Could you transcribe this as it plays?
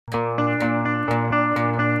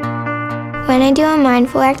When I do a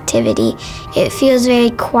mindful activity, it feels very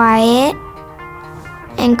quiet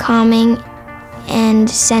and calming and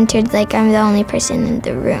centered, like I'm the only person in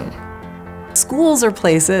the room. Schools are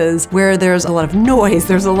places where there's a lot of noise,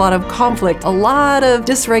 there's a lot of conflict, a lot of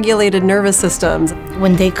dysregulated nervous systems.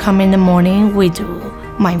 When they come in the morning, we do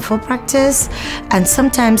mindful practice, and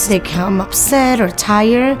sometimes they come upset or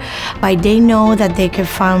tired, but they know that they can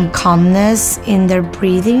find calmness in their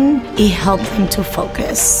breathing. It helps them to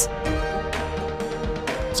focus.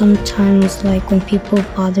 Sometimes, like when people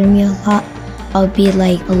bother me a lot, I'll be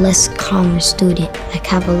like a less calmer student, like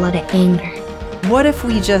have a lot of anger. What if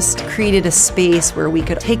we just created a space where we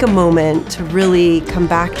could take a moment to really come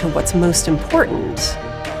back to what's most important?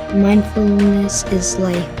 Mindfulness is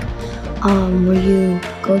like where you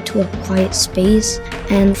go to a quiet space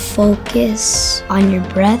and focus on your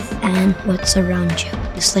breath and what's around you.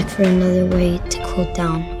 It's like for another way to cool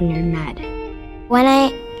down when you're mad. When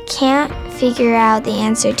I can't figure out the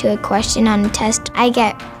answer to a question on a test, I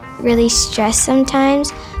get really stressed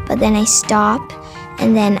sometimes, but then I stop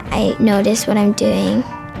and then I notice what I'm doing.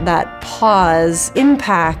 That pause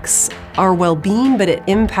impacts our well-being, but it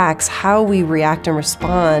impacts how we react and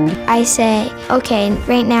respond. I say, okay,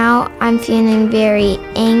 right now I'm feeling very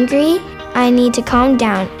angry. I need to calm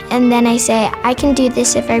down. And then I say, I can do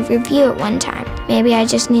this if I review it one time. Maybe I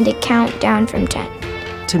just need to count down from 10.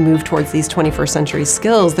 To move towards these 21st century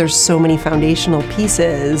skills, there's so many foundational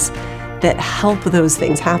pieces that help those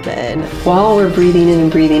things happen. While we're breathing in and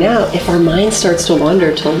breathing out, if our mind starts to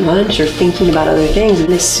wander till lunch or thinking about other things,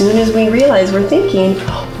 and as soon as we realize we're thinking,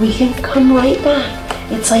 we can come right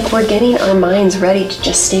back. It's like we're getting our minds ready to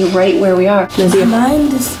just stay right where we are. Nazir. My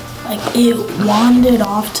mind is like, it wandered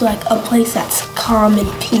off to like a place that's calm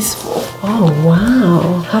and peaceful. Oh,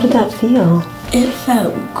 wow. How did that feel? It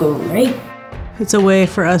felt great. It's a way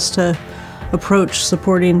for us to approach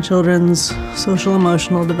supporting children's social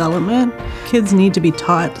emotional development. Kids need to be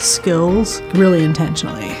taught skills really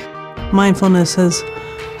intentionally. Mindfulness has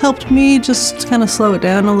helped me just kind of slow it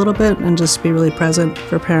down a little bit and just be really present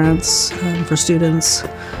for parents and for students,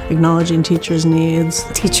 acknowledging teachers' needs.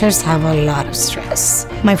 Teachers have a lot of stress.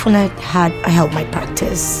 Mindfulness had helped my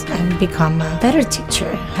practice and become a better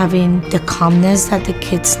teacher, having the calmness that the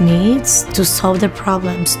kids need to solve their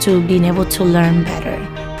problems, to being able to learn better.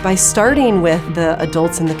 By starting with the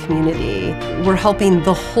adults in the community, we're helping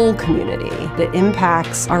the whole community. It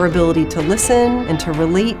impacts our ability to listen and to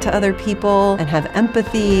relate to other people and have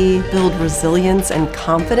empathy, build resilience and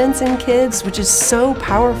confidence in kids, which is so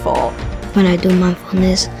powerful. When I do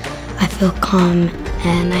mindfulness, I feel calm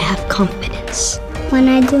and I have confidence. When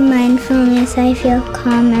I do mindfulness, I feel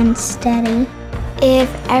calm and steady. If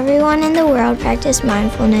everyone in the world practiced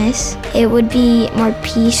mindfulness, it would be more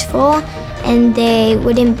peaceful and they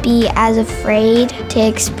wouldn't be as afraid to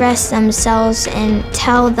express themselves and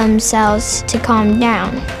tell themselves to calm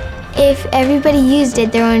down. If everybody used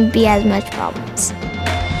it, there wouldn't be as much problems.